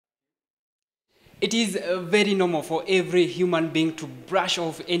It is very normal for every human being to brush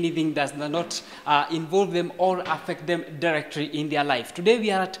off anything that does not involve them or affect them directly in their life. Today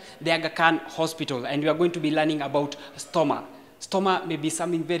we are at the Aga Khan Hospital and we are going to be learning about stoma. Stoma may be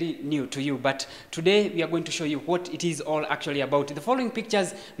something very new to you, but today we are going to show you what it is all actually about. The following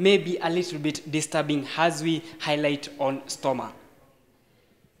pictures may be a little bit disturbing as we highlight on stoma.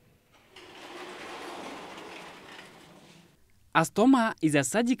 A stoma is a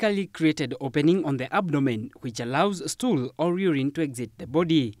surgically created opening on the abdomen which allows stool or urine to exit the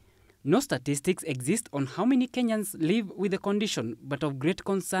body. No statistics exist on how many Kenyans live with the condition, but of great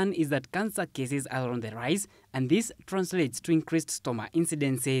concern is that cancer cases are on the rise, and this translates to increased stoma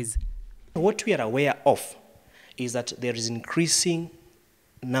incidences. What we are aware of is that there is increasing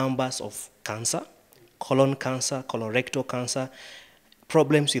numbers of cancer, colorectal cancer,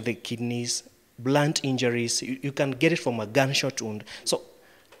 problems with the kidneys, blunt injuries. You can get it from a gunshot wound. So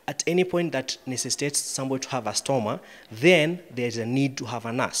at any point that necessitates somebody to have a stoma, then there's a need to have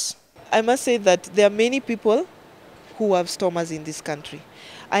a nurse. I must say that there are many people who have stomas in this country.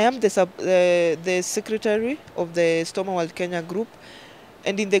 I am the secretary of the Stoma World Kenya group,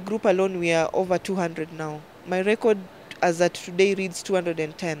 and in the group alone we are over 200 now. My record as at today reads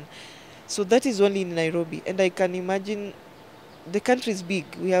 210. So that is only in Nairobi, and I can imagine the country is big.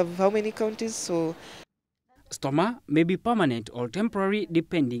 We have how many counties? So stoma may be permanent or temporary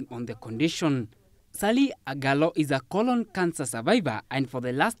depending on the condition. Sally Agalo is a colon cancer survivor and for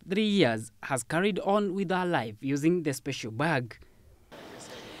the last 3 years has carried on with her life using the special bag.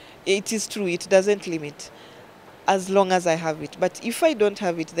 It is true, it doesn't limit as long as I have it. But if I don't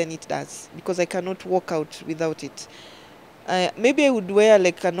have it, then it does, because I cannot walk out without it. Maybe I would wear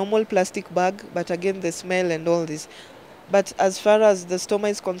like a normal plastic bag, but again the smell and all this. But as far as the stoma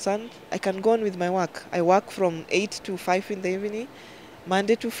is concerned, I can go on with my work. I work from 8 to 5 in the evening,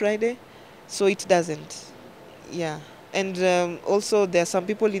 Monday to Friday, so it doesn't. Yeah. And also there are some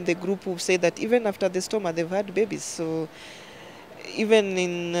people in the group who say that even after the stoma, they've had babies. So even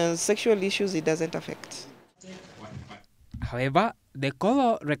in sexual issues, it doesn't affect. However, the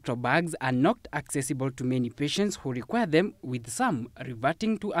colorectal bags are not accessible to many patients who require them, with some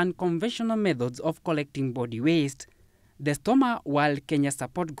reverting to unconventional methods of collecting body waste. The Stoma World Kenya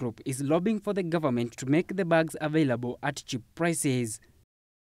Support Group is lobbying for the government to make the bags available at cheap prices.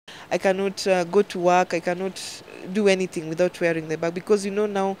 I cannot go to work, I cannot do anything without wearing the bag, because you know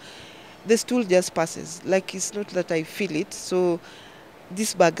now the stool just passes. Like, it's not that I feel it, so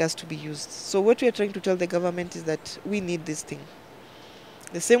this bag has to be used. So what we are trying to tell the government is that we need this thing.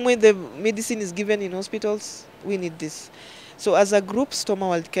 The same way the medicine is given in hospitals, we need this. So as a group, Stoma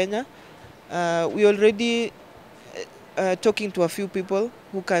World Kenya, we already talking to a few people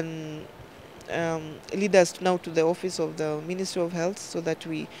who can lead us now to the office of the Ministry of Health so that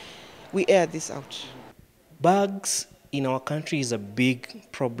we air this out. Bags in our country is a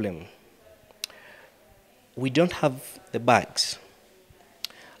big problem. We don't have the bags.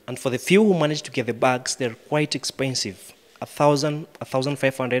 And for the few who manage to get the bags, they're quite expensive. 1,000,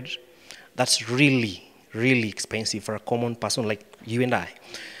 1,500, that's really, really expensive for a common person like you and I.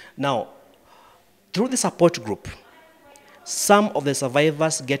 Now, through the support group, some of the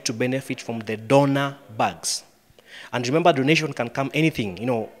survivors get to benefit from the donor bags. And remember, donation can come anything,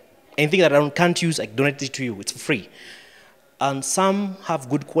 anything that I can't use, I donate it to you, it's free. And some have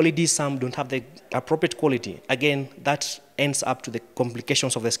good quality, some don't have the appropriate quality. Again, that ends up to the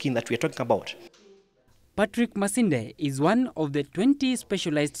complications of the skin that we are talking about. Patrick Masinde is one of the 20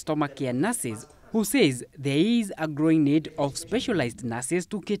 specialized Stoma Care nurses who says there is a growing need of specialized nurses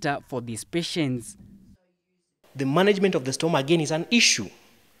to cater for these patients. The management of the stoma, again, is an issue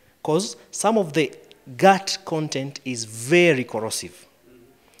because some of the gut content is very corrosive.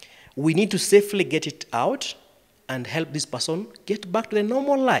 We need to safely get it out and help this person get back to the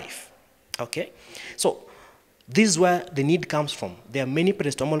normal life. Okay? So this is where the need comes from. There are many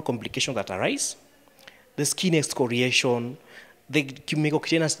peristomal complications that arise. The skin excoriation, the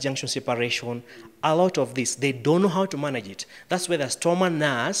mucocutaneous junction separation, a lot of this. They don't know how to manage it. That's where the stoma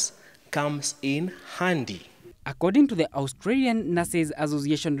nurse comes in handy. According to the Australian Nurses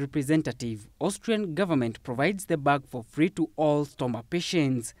Association representative, Austrian government provides the bag for free to all stoma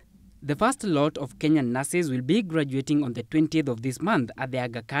patients. The first lot of Kenyan nurses will be graduating on the 20th of this month at the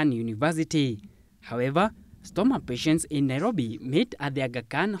Aga Khan University. However, stoma patients in Nairobi meet at the Aga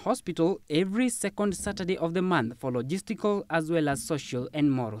Khan Hospital every second Saturday of the month for logistical as well as social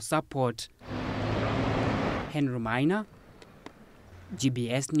and moral support. Henry Maina,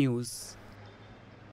 GBS News.